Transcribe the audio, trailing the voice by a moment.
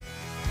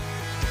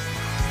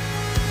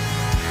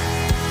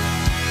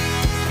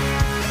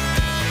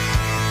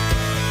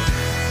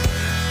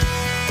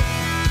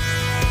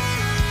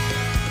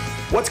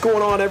What's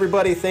going on,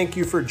 everybody? Thank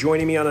you for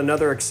joining me on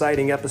another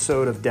exciting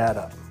episode of Dad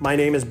Up. My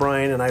name is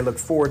Brian, and I look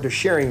forward to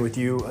sharing with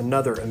you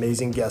another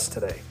amazing guest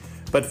today.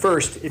 But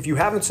first, if you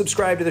haven't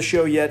subscribed to the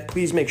show yet,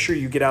 please make sure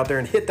you get out there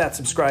and hit that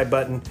subscribe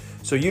button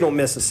so you don't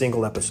miss a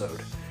single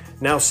episode.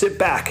 Now sit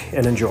back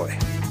and enjoy.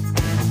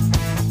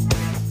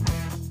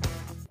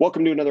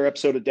 Welcome to another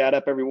episode of Dad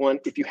Up, everyone.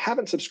 If you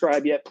haven't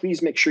subscribed yet,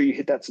 please make sure you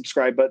hit that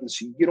subscribe button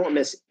so you don't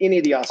miss any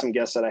of the awesome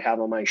guests that I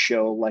have on my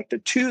show. Like the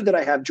two that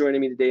I have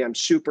joining me today, I'm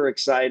super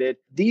excited.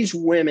 These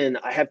women,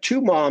 I have two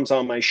moms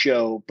on my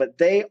show, but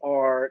they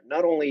are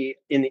not only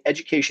in the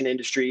education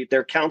industry,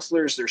 they're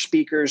counselors, they're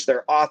speakers,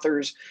 they're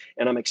authors,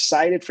 and I'm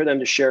excited for them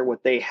to share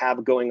what they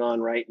have going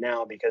on right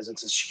now because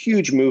it's this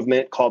huge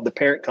movement called the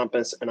Parent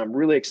Compass, and I'm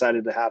really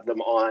excited to have them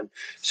on.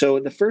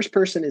 So the first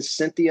person is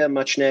Cynthia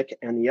Muchnick,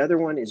 and the other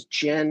one is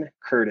Jen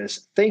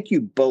Curtis. Thank you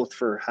both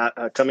for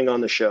coming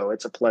on the show.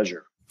 It's a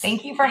pleasure.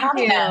 Thank you for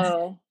having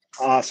us.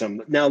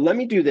 Awesome. Now let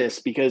me do this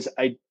because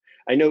I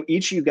know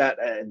each of you got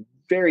a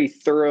very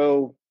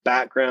thorough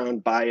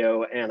background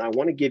bio, and I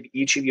want to give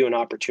each of you an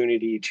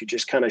opportunity to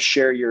just kind of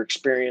share your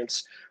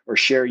experience or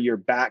share your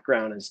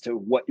background as to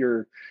what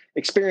your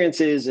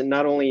experience is, and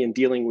not only in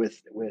dealing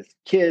with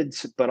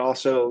kids, but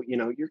also, you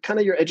know,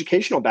 your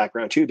educational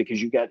background too,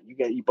 because you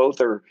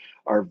both are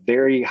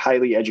very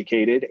highly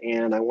educated,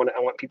 and I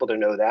want people to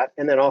know that,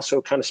 and then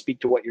also kind of speak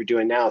to what you're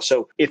doing now.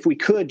 So if we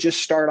could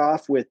just start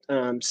off with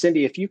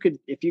Cindy, if you could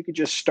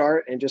just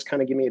start and just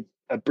kind of give me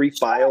a brief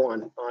bio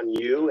on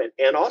you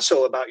and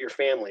also about your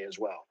family as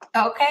well.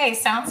 Okay,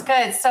 sounds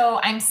good. So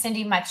I'm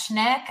Cindy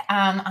Muchnick.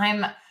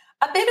 I'm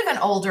a bit of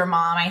an older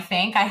mom, I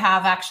think. I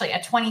have actually a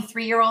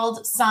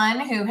 23-year-old son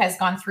who has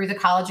gone through the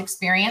college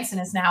experience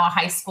and is now a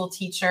high school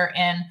teacher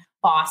in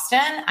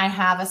Boston. I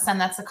have a son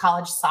that's a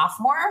college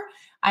sophomore.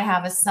 I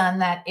have a son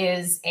that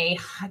is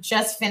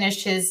just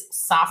finished his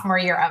sophomore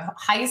year of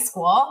high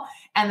school.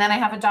 And then I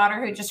have a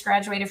daughter who just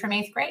graduated from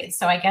 8th grade.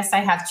 So I guess I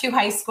have two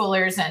high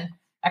schoolers and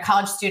a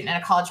college student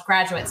and a college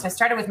graduate. So I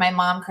started with my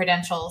mom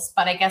credentials,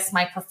 but I guess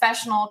my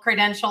professional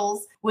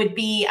credentials would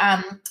be,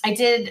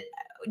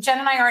 Jen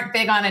and I aren't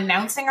big on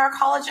announcing our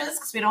colleges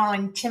because we don't want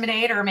to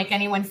intimidate or make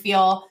anyone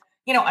feel,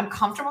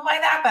 uncomfortable by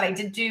that. But I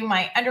did do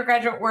my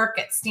undergraduate work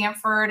at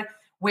Stanford,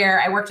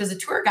 where I worked as a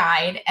tour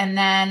guide, and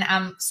then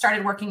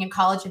started working in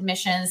college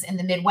admissions in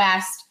the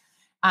Midwest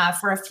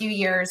for a few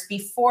years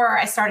before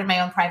I started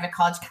my own private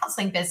college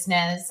counseling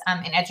business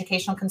in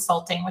educational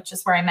consulting, which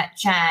is where I met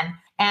Jen.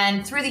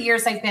 And through the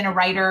years, I've been a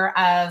writer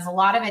of a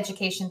lot of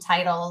education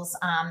titles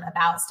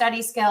about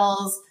study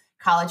skills,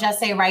 college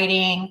essay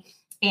writing,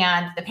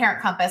 and the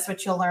Parent Compass,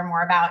 which you'll learn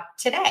more about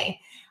today.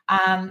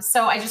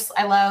 So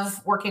I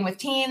love working with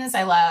teens.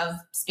 I love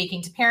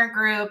speaking to parent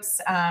groups,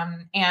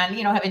 and,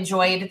 have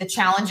enjoyed the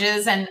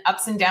challenges and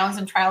ups and downs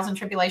and trials and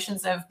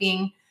tribulations of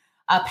being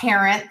a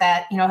parent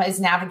that,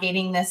 is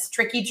navigating this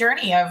tricky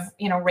journey of,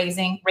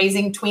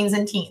 raising tweens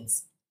and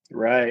teens.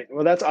 Right.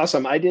 Well, that's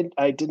awesome. I did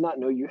not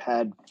know you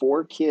had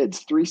 4 kids,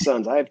 3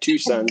 sons. I have 2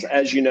 sons.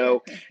 As you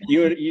know,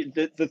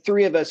 the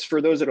three of us,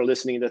 for those that are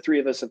listening, the 3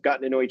 of us have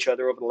gotten to know each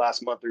other over the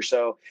last month or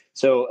so.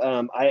 So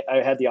I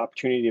had the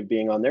opportunity of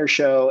being on their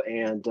show,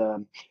 and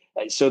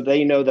so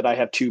they know that I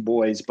have 2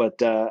 boys. But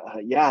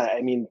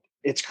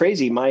it's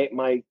crazy.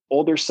 My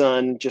older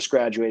son just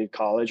graduated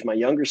college. My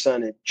younger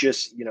son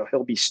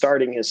he'll be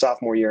starting his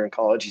sophomore year in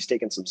college. He's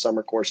taking some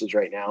summer courses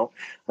right now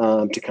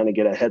to kind of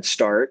get a head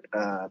start.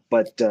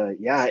 But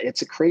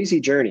it's a crazy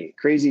journey.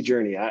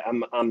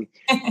 I'm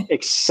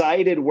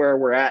excited where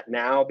we're at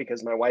now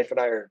because my wife and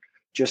I are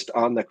just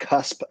on the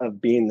cusp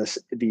of being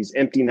these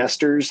empty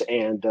nesters.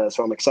 And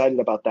so I'm excited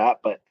about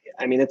that. But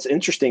I mean, it's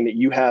interesting that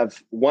you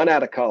have one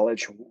out of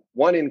college,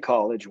 one in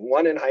college,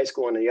 one in high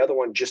school, and the other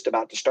one just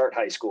about to start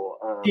high school.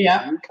 You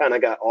kind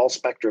of got all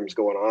spectrums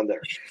going on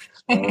there.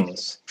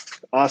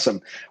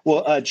 Awesome.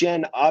 Well,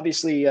 Jen,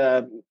 obviously,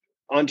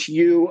 on to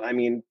you. I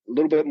mean, a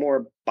little bit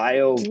more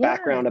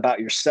background about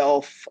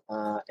yourself,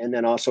 and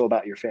then also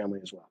about your family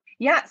as well.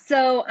 Yeah,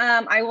 so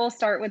I will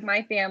start with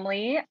my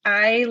family.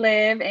 I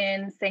live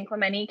in San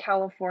Clemente,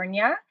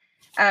 California,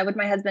 with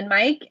my husband,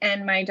 Mike,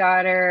 and my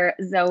daughter,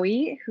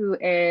 Zoe, who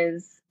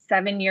is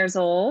 7 years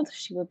old.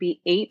 She will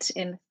be 8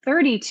 in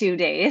 32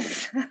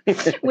 days,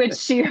 which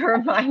she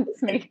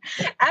reminds me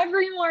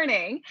every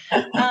morning.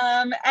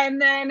 And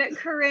then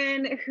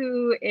Corinne,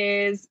 who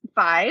is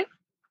 5.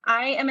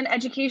 I am an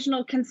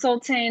educational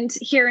consultant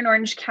here in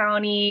Orange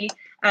County.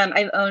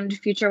 I've owned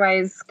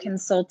FutureWise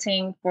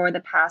Consulting for the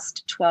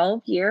past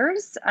 12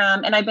 years,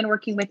 and I've been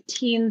working with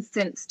teens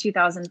since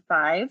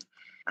 2005.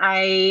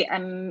 I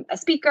am a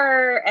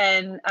speaker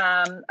and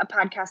a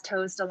podcast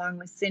host along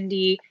with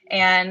Cindy,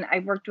 and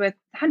I've worked with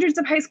hundreds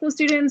of high school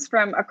students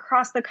from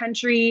across the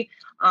country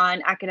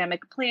on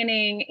academic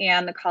planning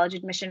and the college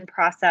admission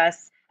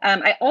process.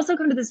 I also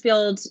come to this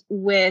field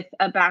with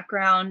a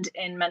background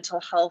in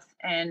mental health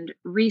and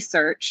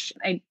research.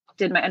 I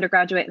did my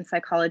undergraduate in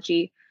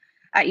psychology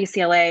at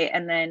UCLA,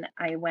 and then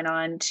I went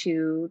on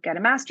to get a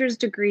master's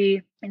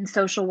degree in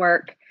social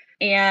work.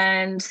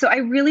 And so I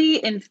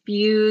really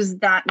infuse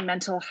that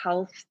mental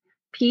health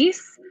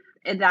piece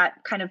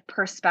that kind of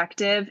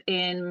perspective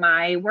in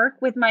my work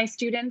with my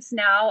students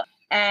now.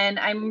 And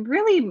I'm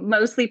really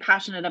mostly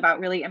passionate about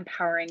really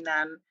empowering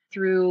them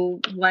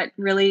through what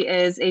really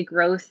is a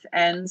growth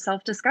and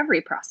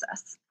self-discovery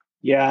process.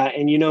 Yeah.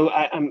 And,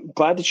 I'm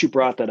glad that you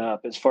brought that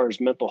up as far as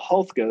mental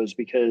health goes,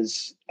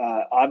 because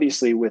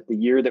obviously with the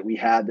year that we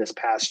had this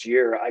past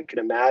year, I could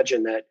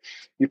imagine that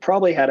you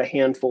probably had a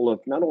handful of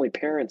not only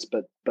parents,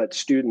 but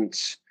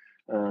students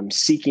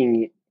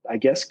seeking, I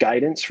guess,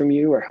 guidance from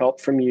you or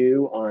help from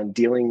you on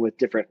dealing with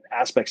different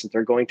aspects that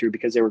they're going through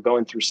because they were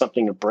going through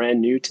something brand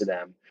new to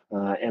them.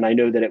 And I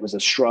know that it was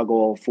a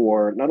struggle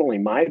for not only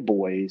my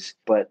boys,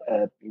 but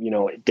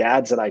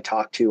dads that I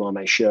talk to on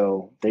my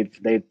show.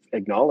 They've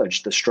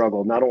acknowledged the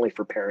struggle not only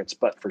for parents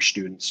but for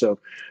students. So,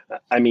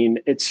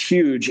 it's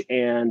huge,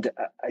 and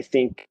I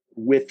think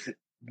with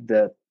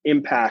the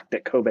impact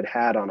that COVID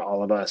had on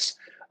all of us,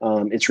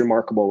 it's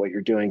remarkable what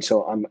you're doing.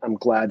 So I'm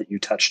glad that you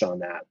touched on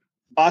that.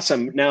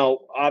 Awesome.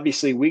 Now,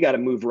 obviously, we got to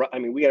move. We're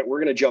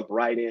going to jump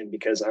right in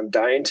because I'm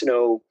dying to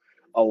know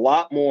a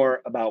lot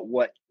more about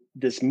what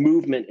this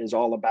movement is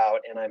all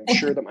about, and I'm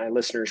sure that my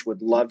listeners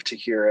would love to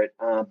hear it.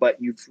 But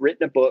you've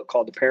written a book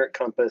called The Parent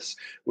Compass,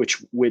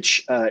 which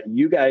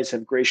you guys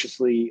have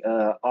graciously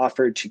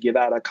offered to give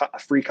out a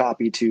free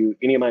copy to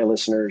any of my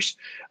listeners.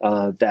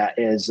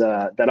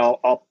 That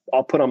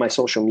I'll put on my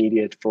social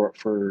media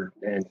for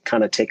and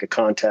kind of take a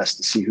contest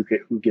to see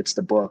who gets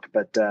the book.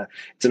 But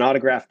it's an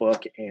autographed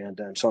book, and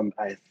so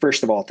I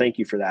first of all, thank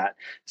you for that.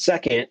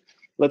 Second,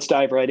 let's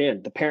dive right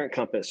in. The Parent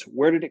Compass.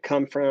 Where did it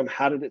come from?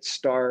 How did it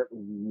start?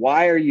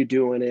 Why are you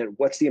doing it?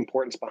 What's the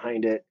importance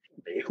behind it?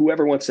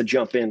 Whoever wants to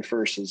jump in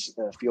first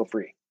feel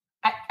free.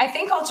 I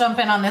think I'll jump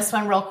in on this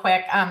one real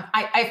quick.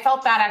 I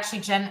felt bad actually.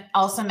 Jen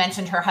also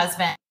mentioned her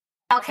husband.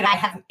 How could I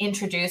have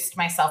introduced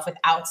myself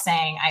without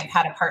saying I've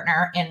had a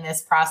partner in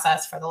this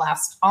process for the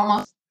last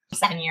almost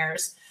 7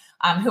 years,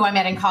 who I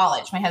met in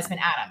college, my husband,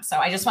 Adam. So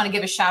I just want to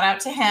give a shout out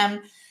to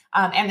him.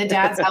 And the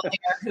dads out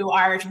there who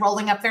are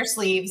rolling up their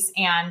sleeves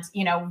and,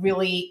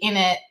 really in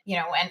it,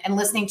 and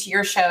listening to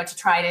your show to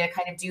try to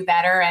kind of do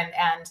better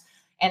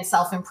and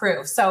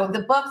self-improve. So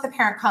the book, The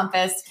Parent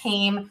Compass,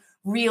 came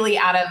really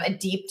out of a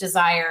deep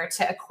desire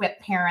to equip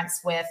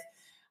parents with,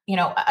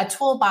 a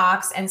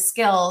toolbox and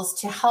skills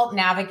to help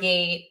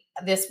navigate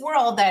this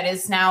world that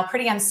is now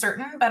pretty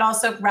uncertain, but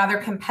also rather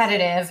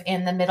competitive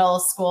in the middle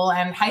school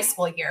and high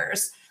school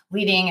years,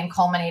 leading and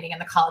culminating in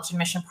the college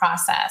admission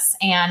process.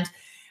 And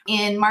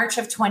in March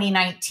of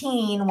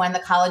 2019, when the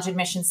college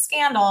admission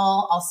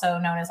scandal, also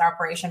known as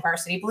Operation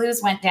Varsity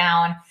Blues, went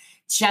down,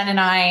 Jen and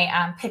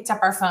I picked up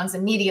our phones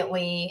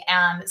immediately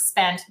and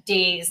spent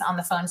days on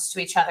the phones to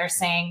each other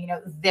saying,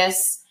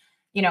 this,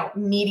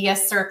 media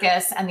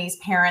circus and these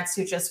parents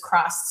who just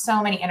crossed so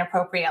many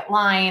inappropriate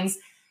lines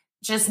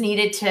just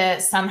needed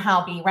to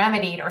somehow be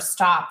remedied or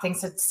stopped.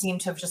 Things that seemed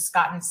to have just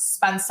gotten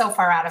spun so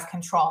far out of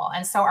control.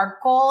 And so our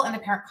goal in the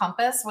Parent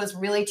Compass was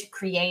really to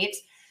create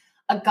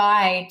a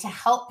guide to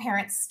help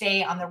parents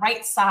stay on the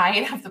right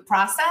side of the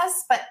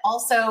process, but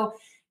also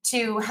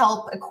to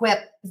help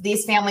equip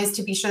these families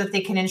to be sure that they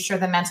can ensure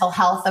the mental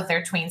health of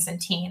their tweens and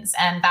teens.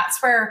 And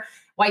that's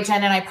why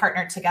Jen and I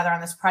partnered together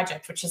on this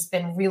project, which has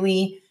been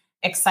really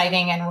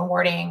exciting and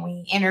rewarding.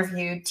 We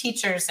interviewed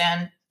teachers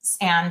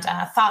and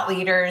thought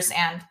leaders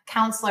and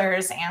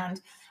counselors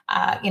and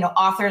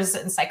authors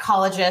and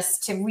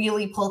psychologists to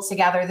really pull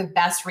together the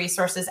best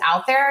resources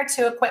out there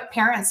to equip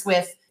parents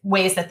with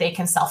ways that they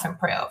can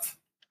self-improve.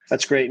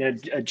 That's great. Now,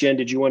 Jen,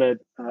 did you want to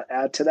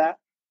add to that?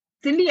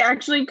 Cindy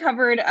actually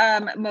covered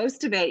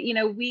most of it.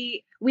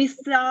 We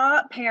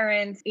saw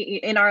parents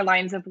in our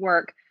lines of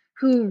work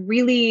who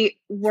really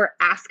were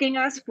asking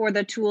us for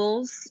the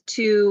tools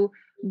to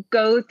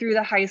go through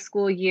the high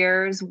school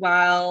years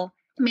while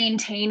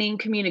maintaining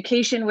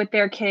communication with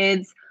their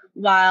kids,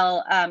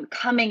 while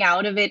coming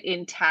out of it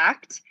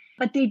intact,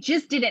 but they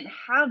just didn't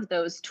have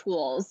those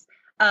tools.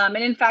 And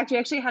in fact, we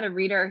actually had a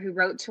reader who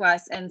wrote to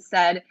us and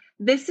said,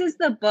 this is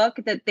the book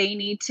that they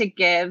need to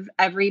give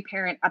every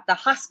parent at the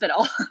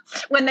hospital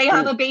when they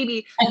have a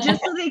baby,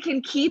 just so they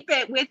can keep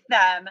it with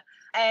them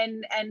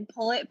and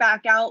pull it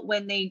back out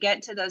when they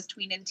get to those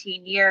tween and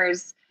teen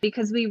years,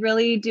 because we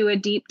really do a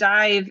deep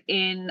dive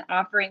in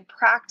offering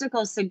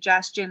practical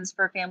suggestions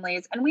for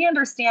families. And we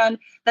understand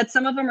that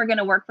some of them are going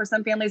to work for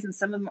some families and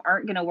some of them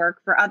aren't going to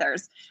work for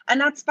others. And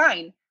that's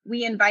fine.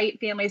 We invite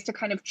families to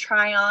kind of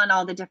try on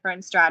all the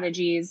different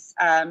strategies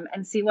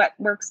and see what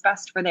works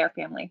best for their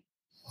family.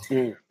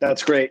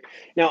 That's great.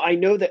 Now, I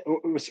know that,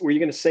 were you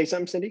going to say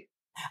something, Cindy?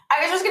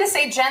 I was just going to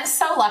say, Jen's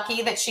so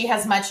lucky that she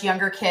has much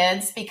younger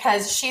kids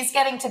because she's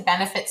getting to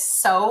benefit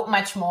so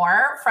much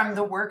more from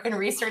the work and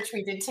research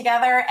we did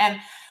together. And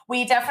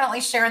we definitely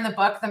share in the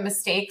book the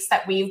mistakes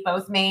that we've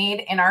both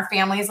made in our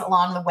families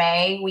along the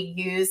way. We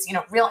use,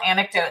 real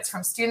anecdotes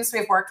from students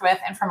we've worked with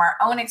and from our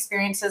own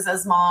experiences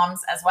as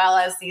moms, as well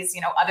as these,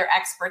 other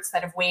experts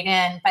that have weighed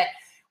in. But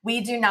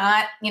we do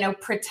not,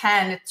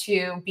 pretend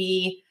to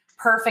be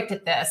perfect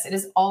at this. It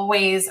is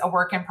always a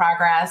work in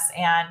progress.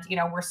 And,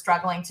 we're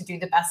struggling to do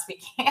the best we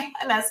can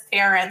as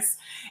parents.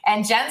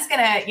 And Jen's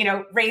going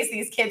to, raise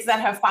these kids that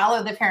have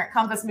followed the Parent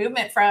Compass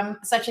movement from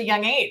such a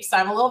young age. So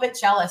I'm a little bit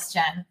jealous,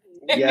 Jen.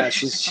 Yeah,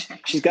 she's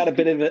got a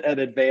bit of an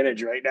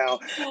advantage right now,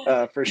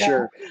 for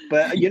sure.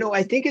 But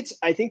I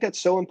think that's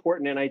so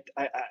important, and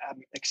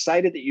I'm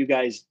excited that you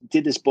guys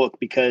did this book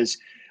because,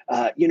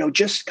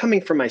 just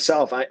coming from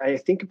myself, I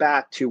think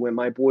back to when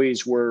my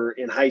boys were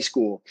in high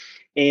school,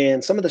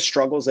 and some of the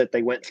struggles that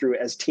they went through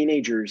as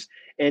teenagers,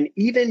 and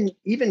even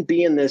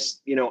being this,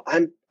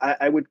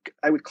 I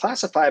would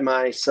classify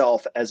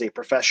myself as a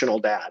professional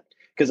dad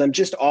because I'm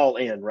just all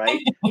in, right?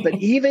 But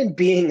even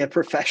being a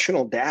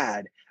professional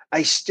dad,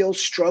 I still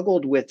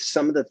struggled with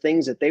some of the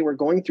things that they were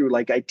going through.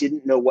 Like I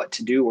didn't know what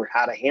to do or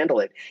how to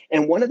handle it.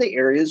 And one of the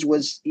areas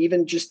was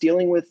even just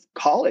dealing with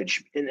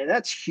college. And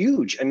that's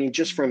huge. I mean,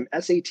 just from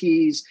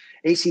SATs,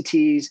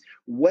 ACTs,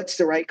 what's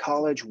the right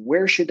college?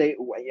 Where should they,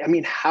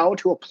 how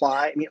to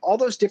apply? All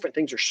those different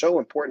things are so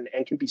important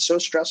and can be so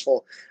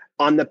stressful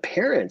on the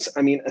parents.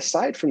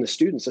 Aside from the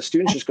students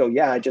just go,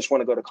 yeah, I just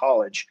want to go to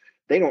college.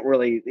 They don't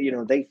really,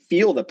 they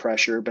feel the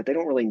pressure, but they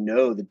don't really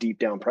know the deep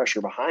down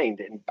pressure behind.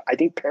 And I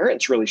think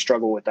parents really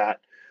struggle with that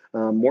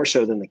more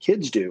so than the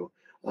kids do.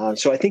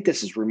 So I think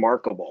this is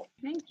remarkable.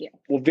 Thank you.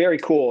 Well, very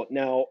cool.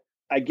 Now,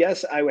 I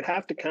guess I would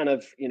have to kind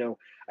of,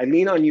 I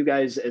lean on you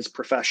guys as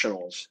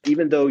professionals,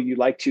 even though you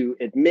like to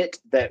admit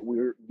that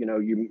we're,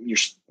 you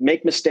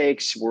make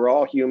mistakes. We're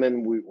all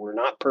human. We're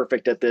not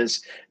perfect at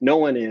this. No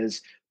one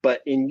is.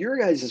 But in your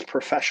guys'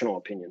 professional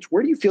opinions,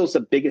 where do you feel is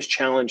the biggest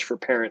challenge for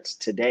parents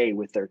today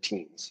with their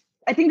teens?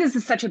 I think this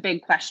is such a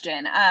big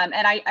question.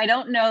 And I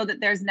don't know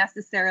that there's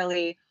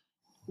necessarily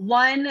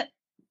one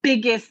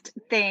biggest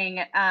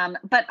thing.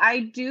 But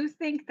I do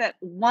think that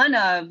one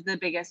of the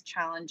biggest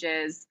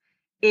challenges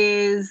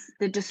is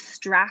the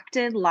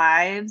distracted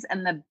lives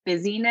and the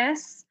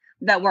busyness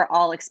that we're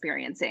all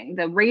experiencing,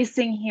 the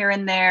racing here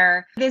and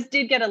there. This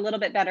did get a little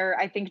bit better,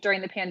 I think,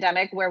 during the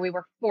pandemic where we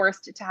were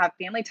forced to have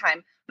family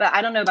time. But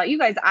I don't know about you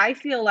guys. I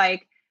feel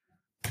like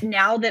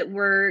now that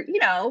we're,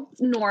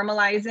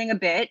 normalizing a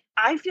bit,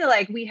 I feel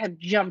like we have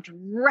jumped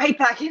right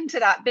back into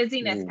that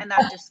busyness and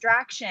that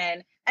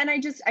distraction. And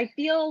I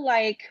feel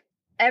like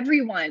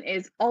everyone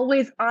is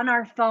always on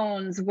our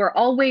phones. We're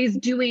always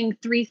doing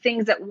 3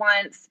 things at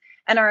once,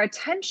 and our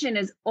attention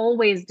is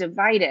always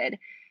divided.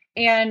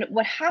 And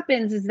what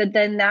happens is that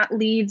then that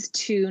leads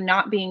to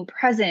not being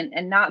present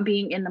and not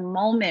being in the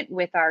moment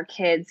with our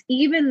kids,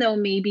 even though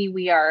maybe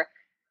we are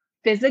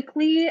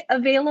physically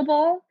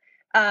available.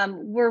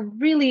 We're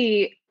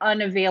really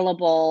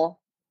unavailable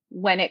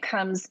when it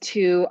comes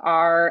to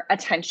our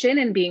attention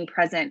and being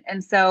present.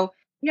 And so,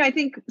 I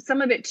think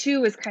some of it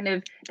too is kind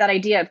of that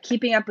idea of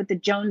keeping up with the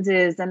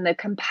Joneses and the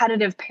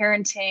competitive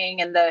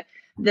parenting and the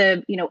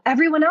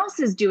everyone else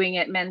is doing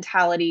it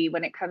mentality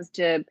when it comes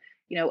to,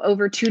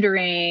 over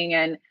tutoring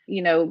and,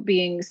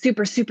 being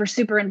super, super,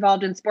 super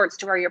involved in sports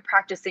to where you're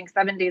practicing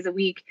 7 days a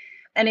week.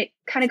 And it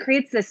kind of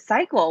creates this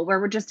cycle where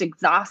we're just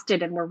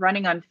exhausted and we're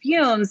running on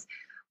fumes,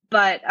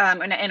 but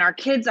and our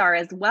kids are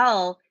as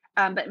well,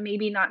 but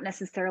maybe not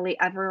necessarily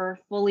ever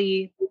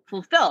fully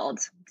fulfilled.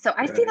 So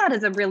I see that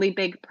as a really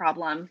big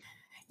problem.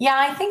 Yeah,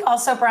 I think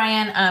also,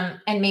 Brian,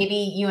 and maybe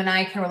you and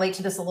I can relate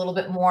to this a little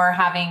bit more,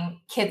 having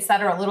kids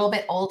that are a little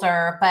bit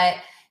older, but,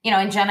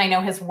 and Jen, I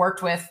know, has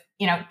worked with,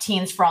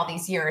 teens for all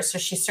these years. So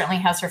she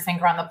certainly has her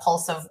finger on the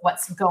pulse of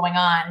what's going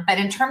on. But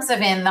in terms of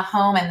in the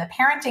home and the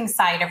parenting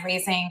side of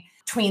raising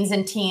tweens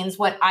and teens,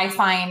 what I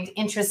find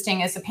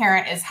interesting as a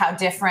parent is how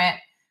different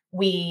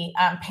we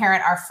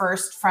parent our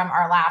first from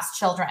our last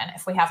children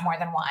if we have more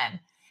than one.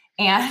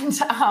 And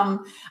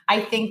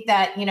I think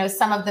that,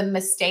 some of the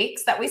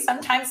mistakes that we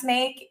sometimes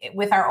make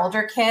with our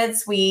older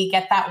kids, we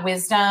get that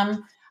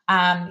wisdom,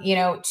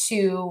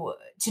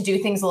 to do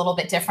things a little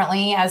bit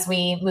differently as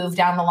we move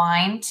down the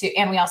line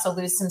and we also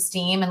lose some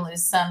steam and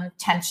lose some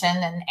tension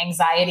and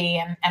anxiety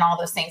and all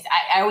those things.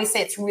 I always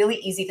say it's really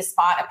easy to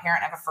spot a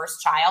parent of a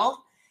first child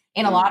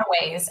in a lot of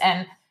ways.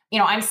 And,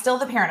 I'm still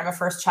the parent of a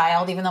first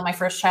child, even though my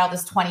first child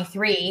is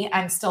 23,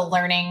 I'm still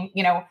learning,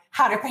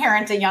 how to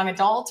parent a young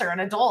adult or an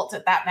adult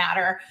at that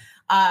matter.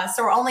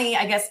 So we're only,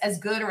 I guess, as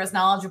good or as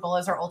knowledgeable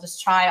as our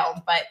oldest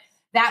child. But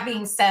that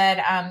being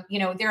said,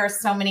 there are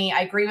so many,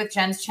 I agree with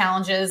Jen's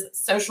challenges.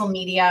 Social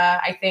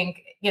media, I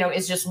think,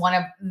 is just one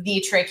of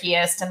the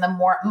trickiest and the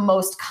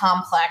most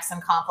complex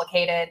and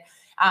complicated.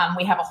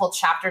 We have a whole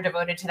chapter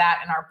devoted to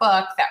that in our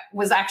book. That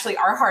was actually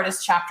our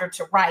hardest chapter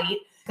to write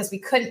because we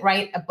couldn't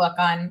write a book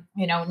on,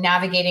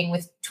 navigating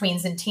with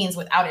tweens and teens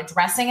without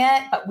addressing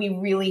it. But we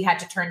really had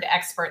to turn to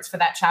experts for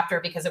that chapter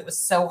because it was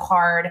so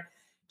hard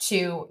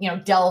to,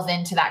 delve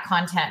into that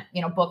content.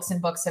 Books and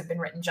books have been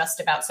written just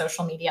about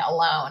social media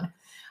alone.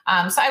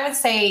 So I would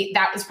say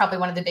that was probably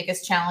one of the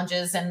biggest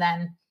challenges. And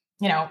then,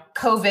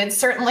 COVID,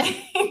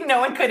 certainly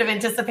no one could have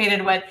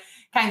anticipated what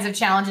kinds of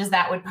challenges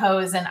that would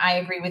pose. And I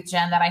agree with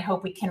Jen that I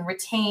hope we can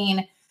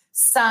retain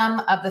some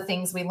of the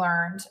things we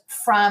learned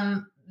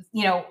from,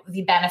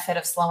 the benefit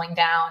of slowing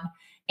down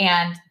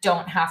and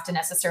don't have to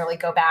necessarily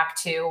go back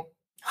to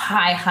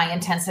high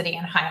intensity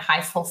and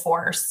high full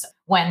force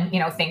when,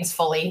 things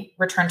fully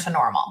return to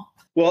normal.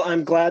 Well,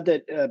 I'm glad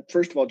that,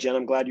 first of all, Jen,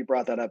 I'm glad you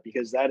brought that up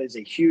because that is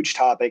a huge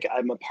topic.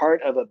 I'm a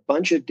part of a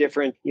bunch of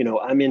different,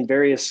 I'm in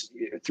various,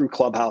 through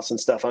Clubhouse and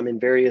stuff, I'm in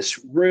various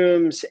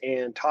rooms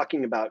and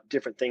talking about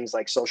different things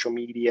like social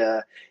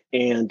media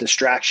and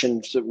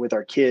distractions with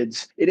our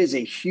kids. It is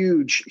a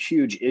huge,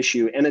 huge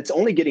issue. And it's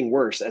only getting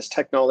worse as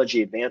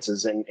technology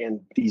advances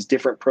and these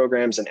different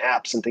programs and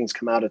apps and things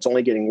come out. It's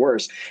only getting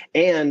worse.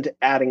 And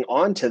adding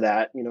on to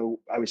that,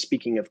 I was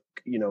speaking of,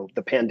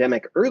 the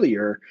pandemic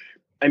earlier.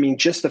 I mean,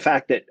 just the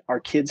fact that our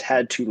kids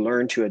had to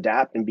learn to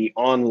adapt and be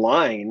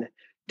online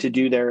to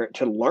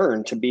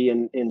learn to be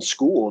in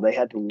school. They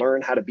had to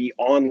learn how to be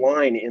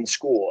online in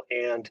school.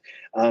 And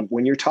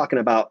when you're talking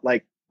about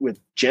like with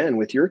Jen,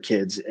 with your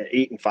kids,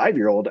 8 and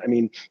 5-year-old, I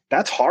mean,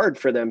 that's hard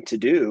for them to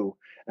do,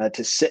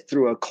 to sit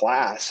through a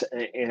class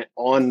and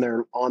on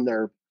their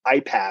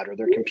iPad or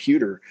their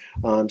computer.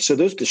 So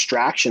those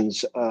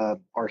distractions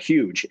are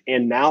huge.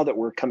 And now that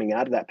we're coming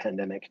out of that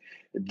pandemic,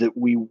 that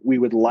we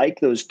would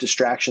like those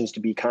distractions to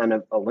be kind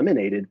of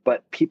eliminated,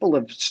 but people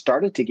have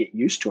started to get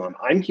used to them.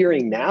 I'm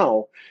hearing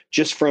now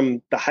just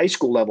from the high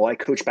school level, I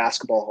coach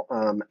basketball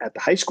at the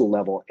high school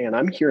level, and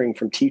I'm hearing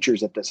from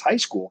teachers at this high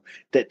school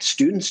that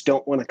students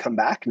don't want to come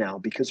back now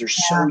because they're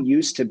so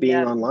used to being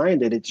online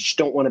that they just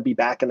don't want to be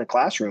back in the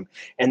classroom.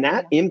 And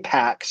that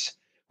impacts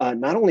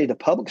not only the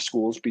public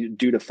schools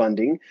due to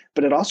funding,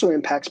 but it also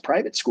impacts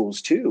private schools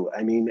too.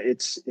 I mean,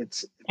 it's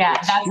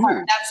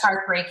that's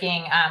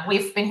heartbreaking.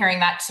 We've been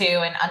hearing that too.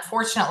 And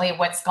unfortunately,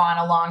 what's gone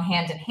along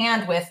hand in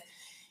hand with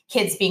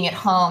kids being at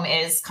home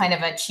is kind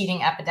of a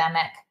cheating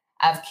epidemic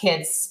of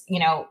kids,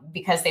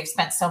 because they've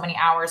spent so many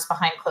hours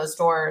behind closed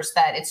doors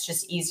that it's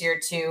just easier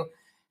to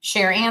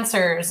share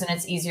answers and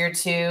it's easier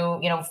to,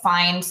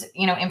 find,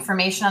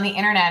 information on the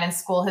internet, and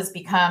school has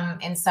become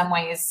in some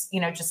ways,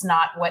 just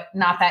not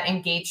that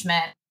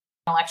engagement,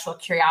 intellectual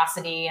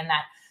curiosity, and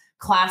that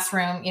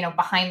classroom,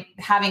 behind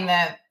having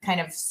the kind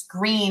of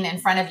screen in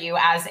front of you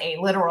as a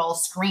literal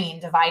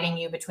screen dividing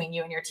you between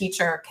you and your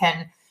teacher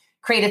can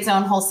create its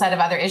own whole set of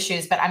other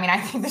issues. But I mean, I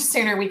think the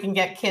sooner we can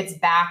get kids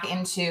back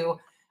into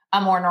a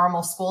more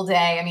normal school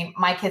day. I mean,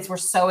 my kids were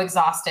so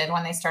exhausted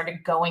when they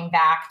started going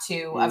back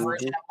to a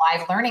version of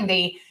live learning.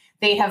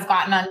 They have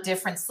gotten on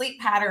different sleep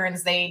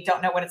patterns. They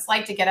don't know what it's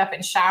like to get up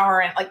and shower.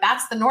 And like,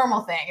 that's the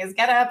normal thing, is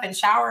get up and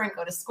shower and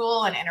go to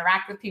school and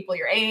interact with people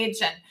your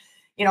age. And,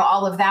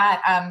 all of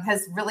that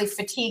has really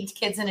fatigued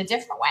kids in a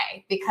different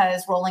way,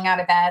 because rolling out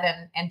of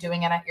bed and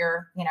doing it at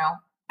your,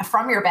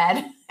 from your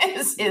bed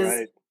is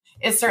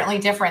certainly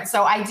different.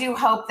 So I do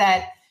hope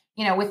that,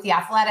 with the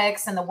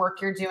athletics and the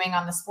work you're doing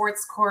on the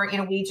sports court,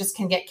 we just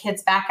can get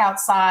kids back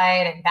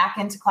outside and back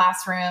into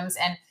classrooms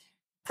and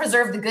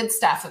preserve the good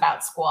stuff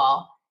about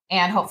school,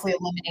 and hopefully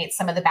eliminate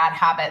some of the bad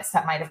habits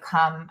that might have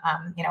come,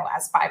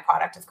 as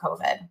byproduct of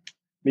COVID.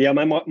 Yeah,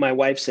 my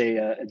wife's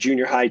a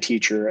junior high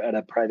teacher at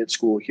a private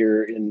school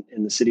here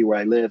in the city where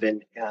I live,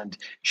 and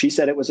she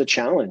said it was a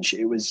challenge.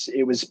 It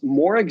was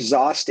more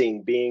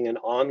exhausting being an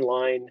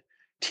online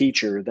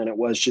teacher than it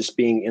was just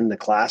being in the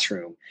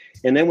classroom.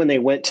 And then when they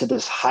went to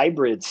this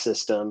hybrid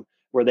system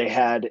where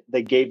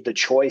they gave the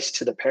choice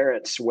to the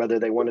parents whether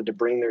they wanted to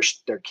bring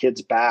their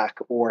kids back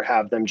or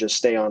have them just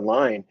stay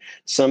online,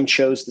 some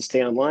chose to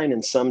stay online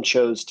and some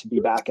chose to be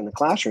back in the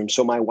classroom.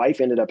 So my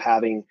wife ended up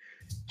having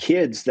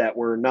kids that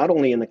were not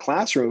only in the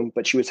classroom,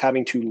 but she was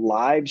having to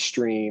live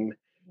stream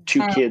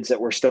to kids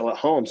that were still at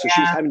home. So she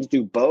was having to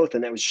do both,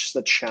 and that was just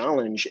a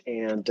challenge.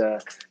 And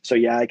so,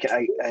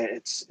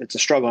 it's a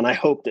struggle. And I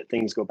hope that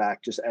things go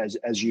back just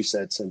as you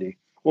said, Cindy.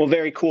 Well,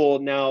 very cool.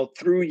 Now,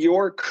 through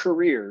your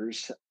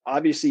careers,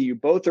 obviously you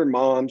both are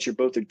moms, you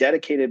both are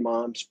dedicated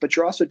moms, but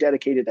you're also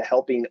dedicated to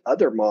helping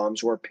other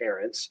moms or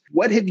parents.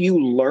 What have you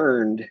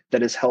learned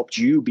that has helped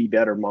you be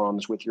better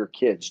moms with your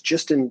kids?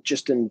 Just in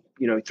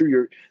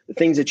through the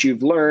things that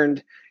you've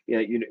learned,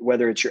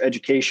 whether it's your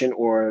education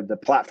or the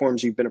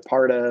platforms you've been a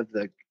part of,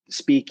 the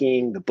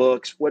speaking, the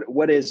books,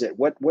 what is it?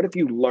 What have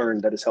you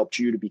learned that has helped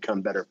you to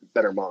become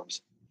better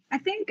moms? I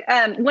think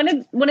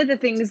one of the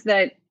things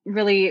that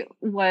really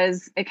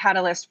was a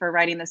catalyst for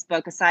writing this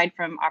book, aside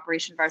from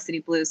Operation Varsity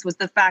Blues, was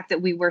the fact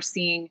that we were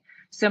seeing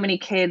so many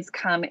kids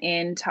come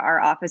into our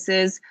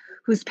offices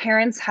whose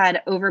parents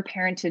had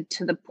overparented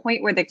to the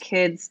point where the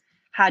kids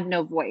had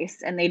no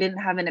voice and they didn't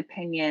have an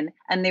opinion,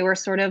 and they were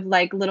sort of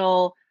like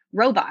little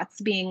robots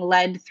being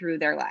led through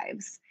their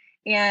lives.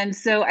 And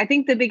so I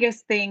think the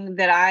biggest thing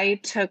that I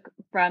took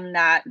from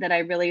that I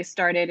really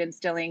started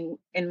instilling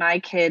in my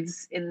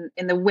kids in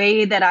the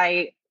way that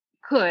I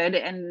could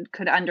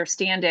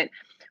understand it,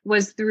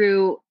 was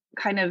through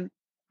kind of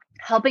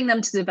helping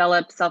them to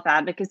develop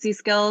self-advocacy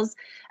skills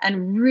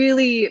and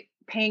really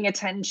paying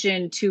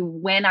attention to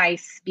when I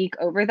speak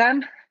over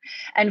them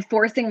and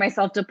forcing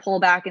myself to pull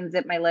back and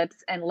zip my lips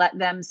and let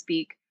them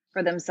speak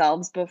for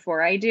themselves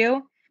before I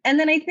do. And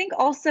then I think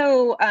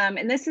also,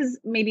 and this is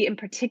maybe in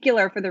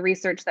particular for the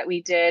research that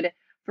we did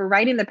for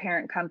writing the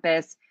Parent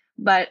Compass,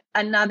 But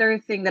another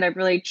thing that I've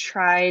really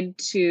tried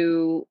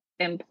to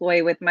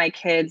employ with my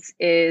kids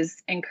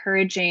is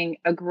encouraging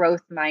a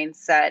growth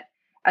mindset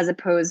as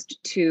opposed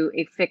to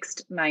a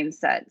fixed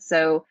mindset.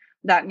 So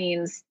that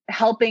means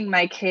helping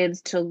my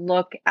kids to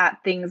look at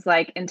things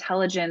like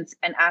intelligence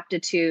and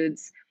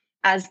aptitudes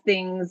as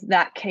things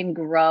that can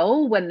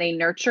grow when they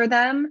nurture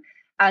them,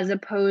 as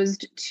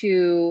opposed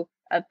to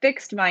a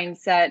fixed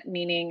mindset,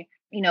 meaning,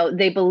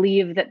 they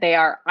believe that they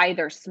are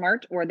either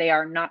smart or they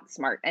are not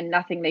smart, and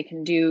nothing they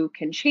can do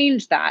can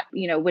change that,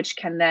 which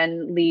can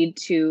then lead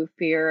to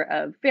fear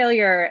of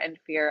failure and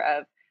fear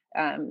of,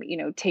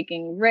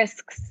 taking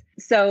risks.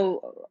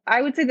 So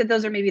I would say that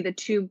those are maybe the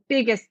two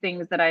biggest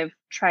things that I've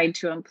tried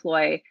to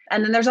employ.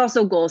 And then there's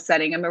also goal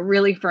setting. I'm a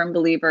really firm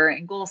believer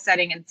in goal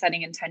setting and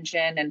setting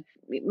intention. And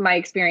my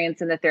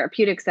experience in the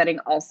therapeutic setting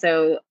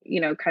also,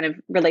 kind of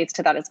relates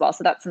to that as well.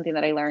 So that's something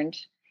that I learned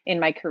in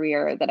my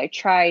career that I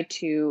try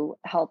to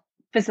help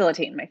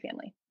facilitate in my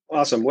family.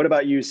 Awesome. What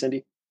about you,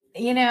 Cindy?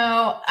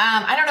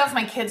 I don't know if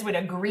my kids would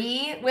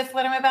agree with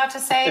what I'm about to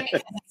say,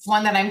 because it's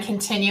one that I'm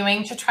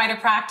continuing to try to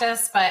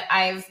practice, but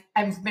I've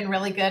been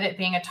really good at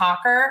being a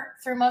talker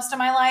through most of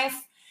my life.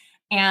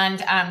 And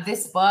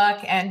this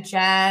book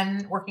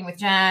and working with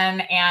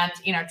Jen and,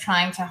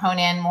 trying to hone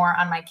in more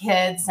on my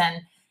kids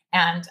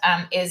and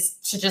is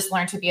to just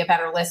learn to be a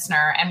better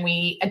listener. And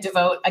we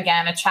devote,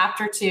 again, a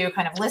chapter to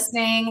kind of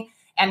listening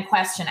and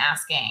question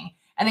asking.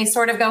 And they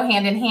sort of go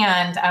hand in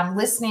hand,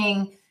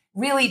 listening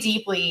really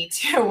deeply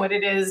to what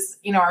it is,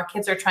 our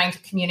kids are trying to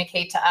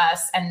communicate to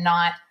us, and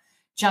not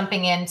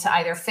jumping in to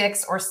either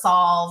fix or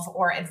solve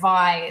or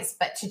advise,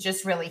 but to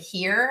just really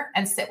hear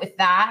and sit with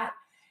that.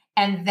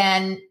 And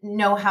then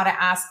know how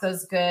to ask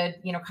those good,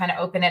 kind of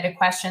open-ended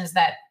questions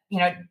that,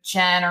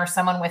 Jen or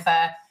someone with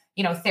a,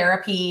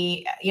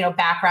 therapy,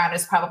 background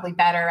is probably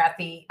better at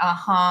the,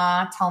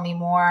 tell me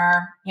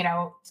more,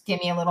 give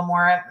me a little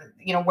more,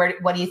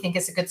 what do you think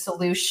is a good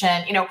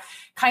solution?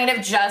 Kind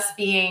of just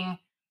being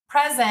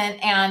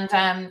present. And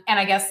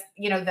I guess,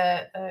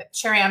 the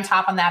cherry on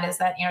top on that is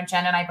that,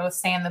 Jen and I both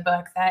say in the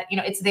book that,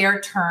 it's their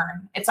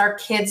turn. It's our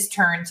kids'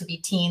 turn to be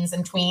teens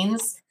and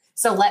tweens.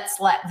 So let's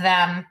let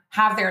them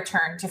have their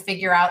turn to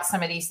figure out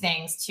some of these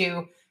things,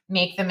 to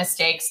make the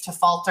mistakes, to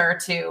falter,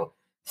 to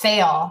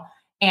fail.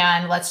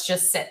 And let's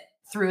just sit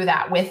through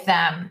that with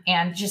them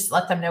and just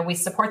let them know we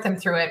support them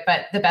through it.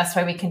 But the best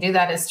way we can do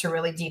that is to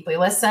really deeply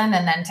listen,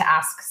 and then to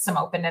ask some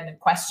open-ended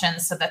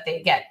questions so that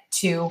they get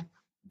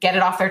it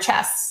off their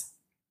chests.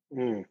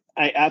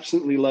 I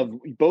absolutely love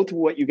both of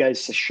what you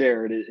guys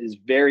shared. Is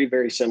very,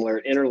 very similar.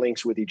 It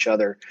interlinks with each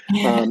other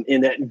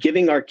in that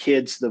giving our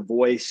kids the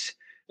voice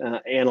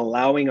and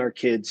allowing our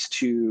kids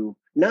to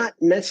not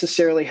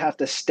necessarily have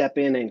to step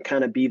in and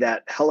kind of be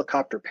that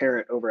helicopter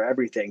parent over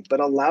everything, but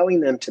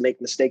allowing them to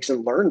make mistakes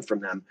and learn from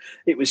them.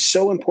 It was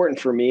so important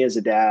for me as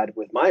a dad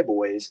with my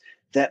boys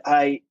that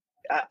I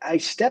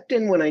stepped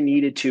in when I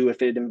needed to,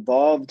 if it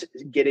involved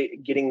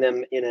getting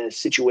them in a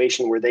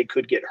situation where they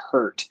could get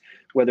hurt,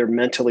 whether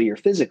mentally or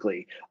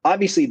physically.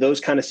 Obviously, those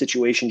kind of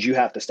situations you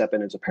have to step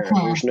in as a parent.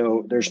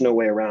 There's no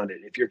way around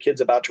it. If your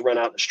kid's about to run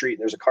out in the street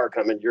and there's a car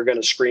coming, you're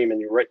going to scream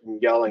and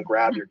yell and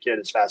grab your kid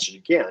as fast as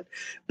you can.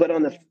 But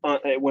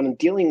when I'm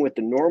dealing with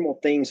the normal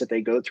things that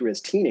they go through as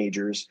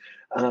teenagers,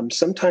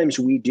 sometimes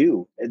we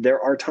do.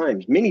 There are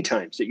times, many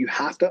times, that you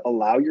have to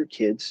allow your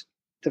kids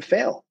to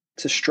fail,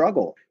 to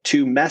struggle,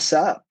 to mess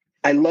up.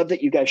 I love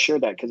that you guys share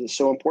that, because it's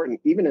so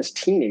important. Even as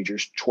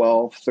teenagers,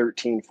 12,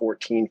 13,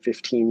 14,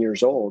 15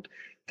 years old,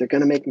 they're going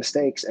to make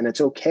mistakes. And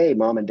it's okay,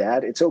 mom and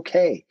dad. It's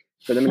okay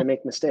for them to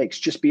make mistakes.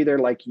 Just be there.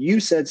 Like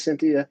you said,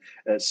 Cindy,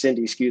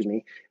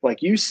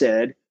 like you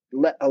said,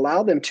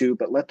 allow them to,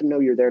 but let them know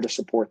you're there to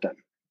support them.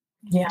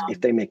 Yeah. If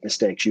they make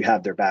mistakes, you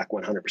have their back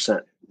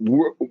 100%.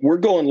 We're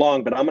going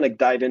long, but I'm going to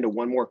dive into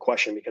one more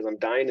question, because I'm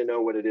dying to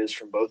know what it is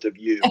from both of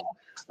you.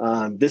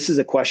 This is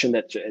a question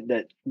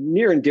that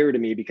near and dear to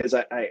me, because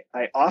I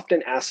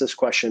often ask this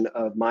question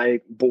of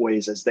my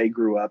boys as they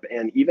grew up,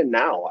 and even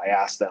now I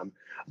ask them,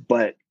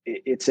 but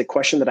it's a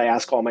question that I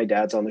ask all my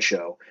dads on the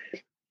show.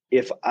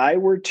 If I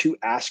were to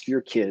ask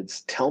your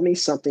kids, tell me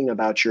something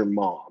about your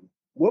mom,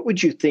 what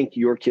would you think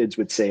your kids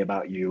would say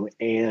about you?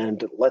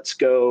 And let's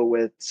go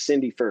with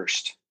Cindy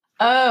first.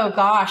 Oh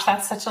gosh,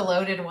 that's such a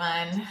loaded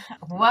one.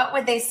 What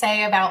would they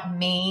say about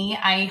me?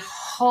 I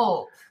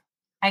hope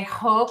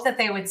that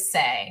they would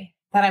say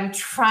that I'm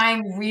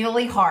trying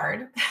really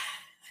hard.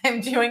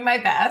 I'm doing my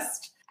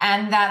best,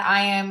 and that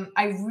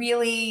I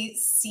really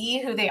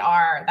see who they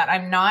are, that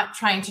I'm not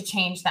trying to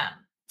change them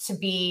to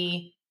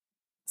be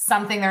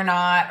something they're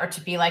not, or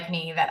to be like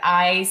me, that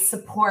I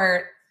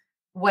support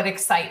what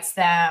excites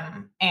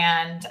them.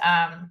 And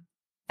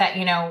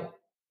that,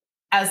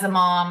 as a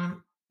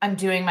mom, I'm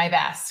doing my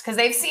best, because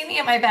they've seen me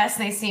at my best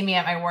and they see me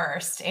at my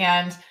worst.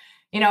 And,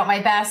 at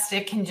my best,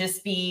 it can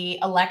just be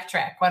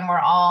electric when we're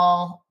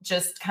all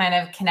just kind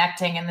of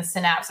connecting and the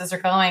synapses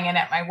are going. And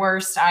at my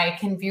worst, I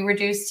can be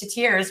reduced to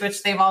tears,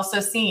 which they've also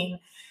seen.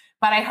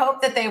 But I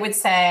hope that they would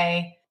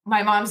say,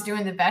 my mom's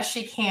doing the best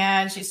she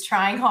can. She's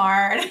trying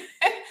hard.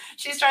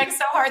 She's trying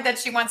so hard that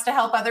she wants to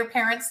help other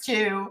parents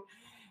too.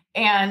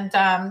 And,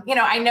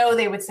 I know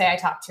they would say I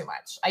talk too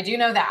much. I do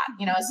know that,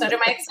 so do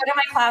my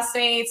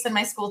classmates and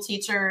my school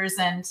teachers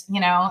and,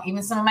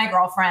 even some of my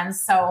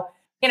girlfriends. So,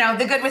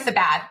 the good with the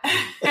bad.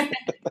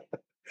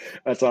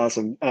 That's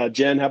awesome.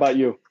 Jen, how about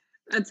you?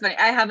 That's funny.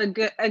 I have a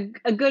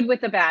good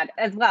with the bad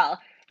as well.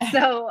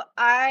 So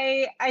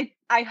I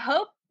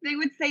hope they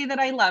would say that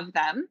I love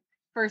them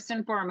first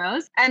and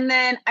foremost. And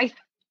then I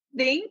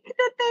think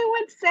that they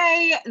would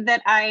say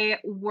that I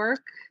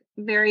work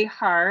very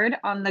hard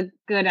on the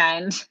good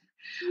end,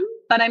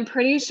 but I'm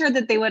pretty sure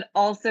that they would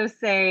also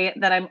say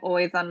that I'm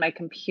always on my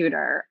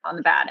computer on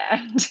the bad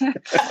end.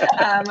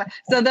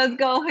 So those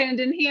go hand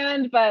in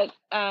hand, but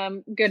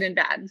good and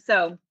bad.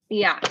 So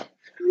yeah.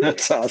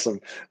 That's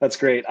awesome. That's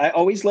great. I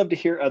always love to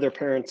hear other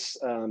parents'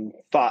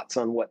 thoughts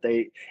on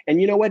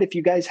and you know what, if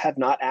you guys have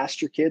not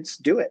asked your kids,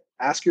 do it.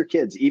 Ask your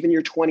kids, even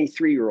your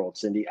 23-year-old,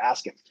 Cindy,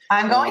 ask him.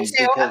 I'm going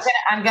to,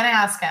 I'm going to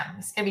ask him.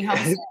 He's going to be home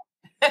soon.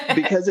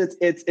 Because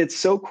it's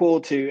so cool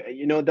to,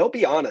 they'll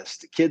be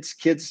honest. Kids,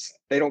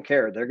 they don't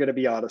care. They're going to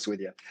be honest with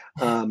you.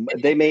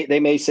 They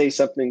may say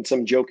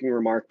some joking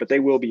remark, but they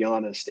will be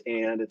honest.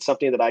 And it's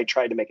something that I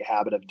try to make a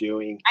habit of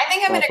doing. I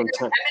think I'm in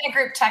a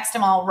group text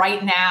them all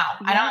right now.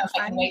 Yeah, I don't know if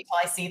I can wait till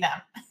I see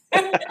them.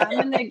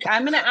 I'm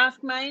gonna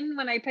ask mine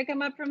when I pick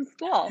them up from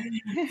school.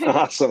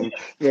 Awesome.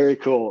 Very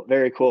cool.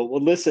 Very cool.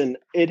 Well, listen,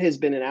 it has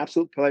been an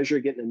absolute pleasure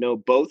getting to know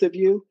both of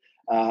you.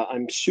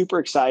 I'm super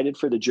excited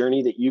for the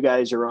journey that you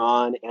guys are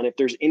on. And if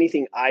there's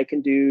anything I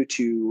can do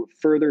to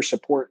further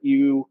support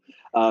you,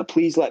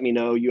 please let me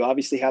know. You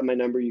obviously have my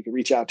number. You can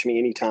reach out to me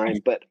anytime.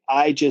 But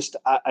I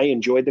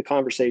enjoyed the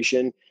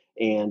conversation,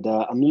 and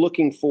I'm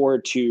looking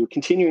forward to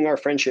continuing our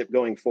friendship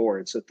going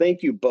forward. So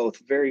thank you both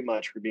very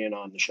much for being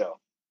on the show.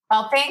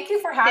 Well, thank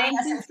you for having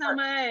us. Thank you so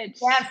much.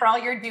 Yeah, and for all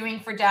you're doing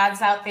for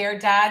dads out there.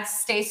 Dads,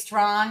 stay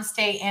strong,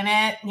 stay in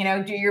it,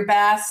 do your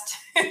best.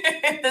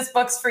 This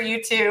book's for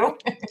you too.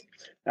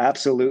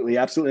 Absolutely.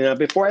 Absolutely. Now,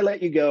 before I let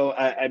you go,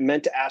 I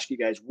meant to ask you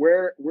guys,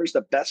 where's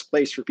the best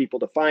place for people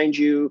to find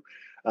you?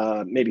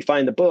 Maybe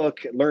find the book,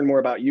 learn more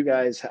about you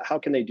guys. How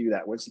can they do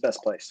that? What's the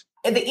best place?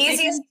 The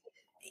easiest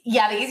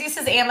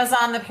is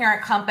Amazon, The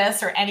Parent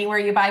Compass, or anywhere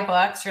you buy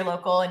books, your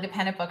local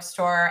independent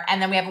bookstore.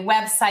 And then we have a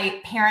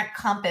website,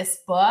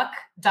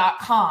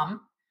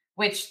 parentcompassbook.com,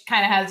 which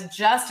kind of has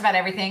just about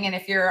everything. And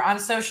if you're on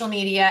social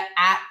media,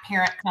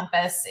 @Parent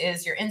Compass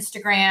is your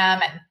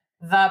Instagram, and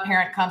The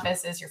Parent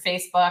Compass is your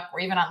Facebook.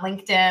 We're even on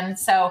LinkedIn.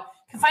 So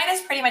you can find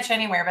us pretty much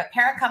anywhere, but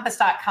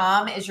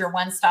parentcompass.com is your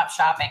one-stop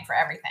shopping for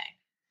everything.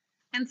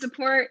 And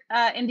support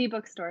indie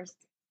bookstores.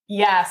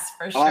 Yes,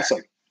 for sure.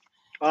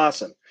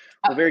 Awesome.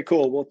 Well, very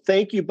cool. Well,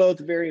 thank you both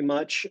very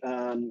much.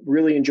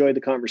 Really enjoyed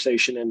the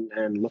conversation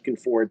and looking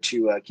forward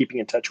to keeping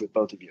in touch with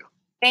both of you.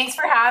 Thanks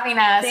for having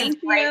us. Thank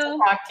it's great to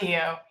talk to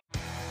you.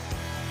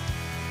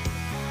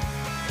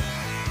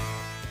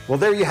 Well,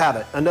 there you have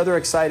it. Another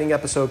exciting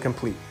episode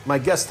complete. My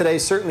guest today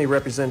certainly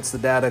represents the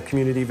data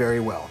community very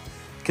well.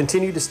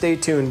 Continue to stay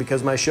tuned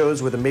because my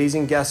shows with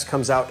amazing guests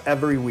comes out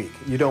every week.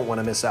 You don't want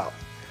to miss out.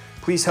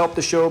 Please help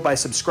the show by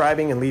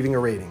subscribing and leaving a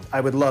rating. I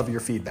would love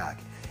your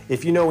feedback.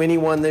 If you know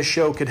anyone this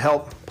show could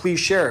help, please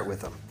share it with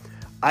them.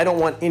 I don't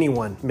want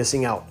anyone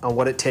missing out on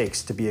what it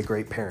takes to be a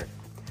great parent.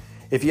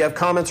 If you have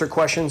comments or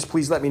questions,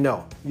 please let me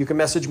know. You can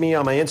message me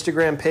on my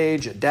Instagram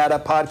page at Dad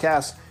Up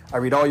Podcast. I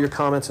read all your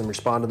comments and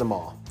respond to them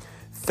all.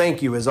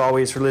 Thank you, as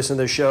always, for listening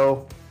to the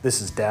show.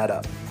 This is Dad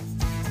Up.